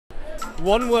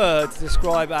One word to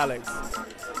describe Alex.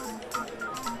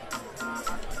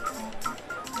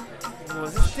 Oh,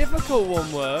 this is difficult,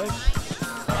 one word.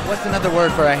 What's another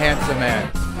word for a handsome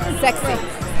man? Sexy.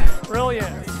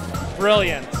 Brilliant.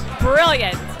 Brilliant.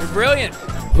 Brilliant. You're brilliant.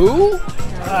 Who?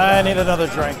 I need another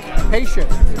drink. Patient.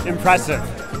 Impressive.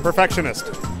 Perfectionist.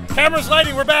 Cameras,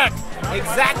 lighting, we're back.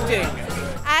 Exacting.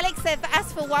 Alex said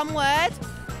asked for one word,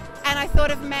 and I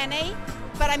thought of many,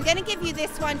 but I'm going to give you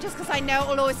this one just because I know it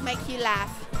will always make you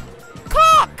laugh.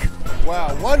 Cock!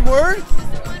 Wow, one word?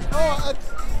 Oh,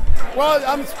 well,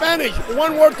 I'm Spanish.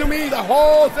 One word to me, the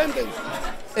whole sentence.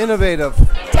 Innovative.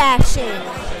 Dashing.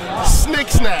 Snick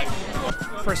snack.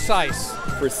 Precise.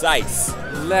 Precise.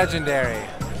 Legendary.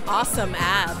 Awesome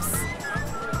abs.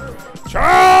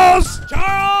 Charles!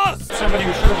 Charles! Somebody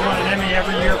who should have won an Emmy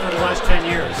every year for the last 10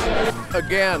 years.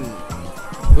 Again.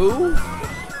 Who?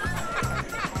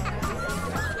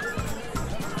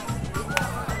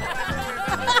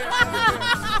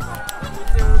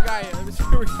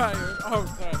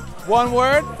 One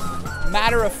word?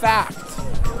 Matter of fact.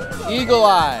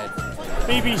 Eagle-eyed.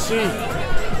 BBC.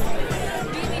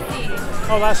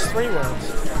 Oh, that's 3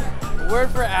 words. The word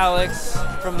for Alex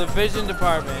from the vision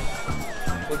department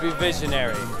would be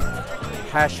visionary.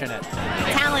 Passionate.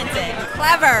 Talented.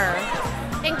 Clever.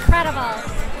 Incredible.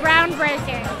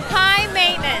 Groundbreaking. High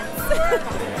maintenance.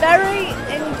 Very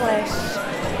English.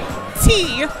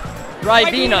 T.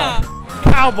 Ribena.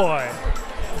 Cowboy.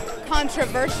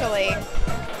 Controversially.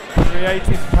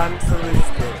 Creative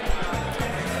pantheristic.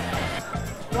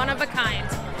 One of a kind.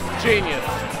 Genius.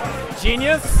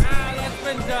 Genius? That's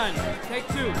been done. Take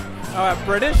 2.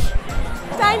 British?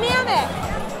 Dynamic.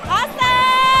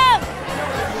 Awesome!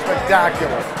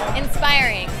 Spectacular.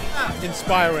 Inspiring.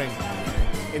 Inspiring.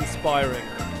 Inspiring.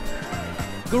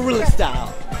 Gorilla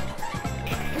style.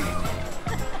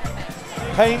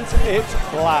 Paint it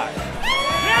black.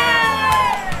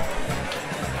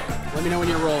 Let me know when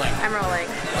you're rolling. I'm rolling.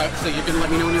 So you're going to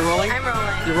let me know when you're rolling? I'm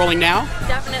rolling. You're rolling now?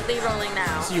 Definitely rolling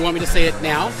now. So you want me to say it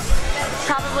now?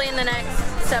 Probably in the next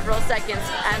several seconds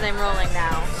as I'm rolling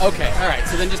now. Okay, all right.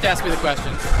 So then just ask me the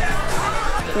question.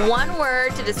 One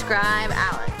word to describe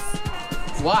Alex.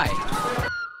 Why?